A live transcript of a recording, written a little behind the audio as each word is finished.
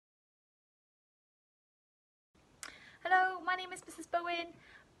Hello, my name is Mrs. Bowen.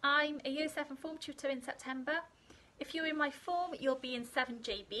 I'm a Year 7 form tutor in September. If you're in my form, you'll be in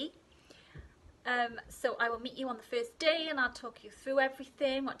 7JB. So I will meet you on the first day and I'll talk you through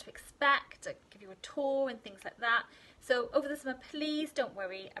everything, what to expect, I'll give you a tour and things like that. So over the summer, please don't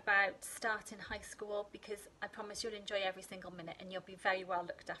worry about starting high school because I promise you'll enjoy every single minute and you'll be very well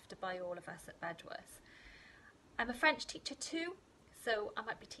looked after by all of us at Bedworth. I'm a French teacher too, so I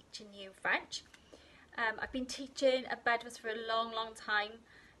might be teaching you French. I've been teaching at Bedworth for a long time,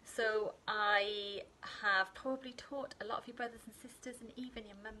 so I have probably taught a lot of your brothers and sisters and even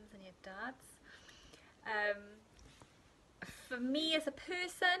your mums and your dads. For me as a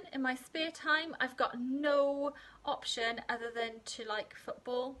person, in my spare time, I've got no option other than to like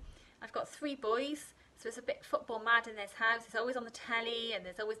football. I've got 3 boys, so it's a bit football mad in this house. It's always on the telly and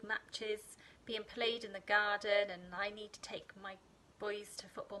there's always matches being played in the garden, and I need to take my boys to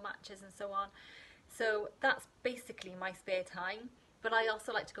football matches and so on. So that's basically my spare time, but I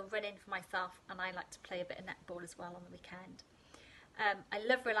also like to go running for myself and I like to play a bit of netball as well on the weekend. I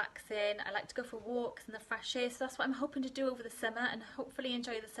love relaxing, I like to go for walks in the fresh air, so that's what I'm hoping to do over the summer and hopefully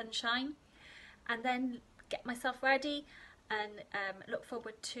enjoy the sunshine and then get myself ready and look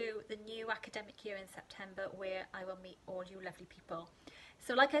forward to the new academic year in September where I will meet all you lovely people.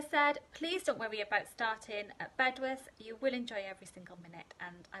 So like I said, please don't worry about starting at Bedworth. You will enjoy every single minute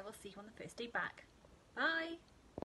and I will see you on the first day back. Bye!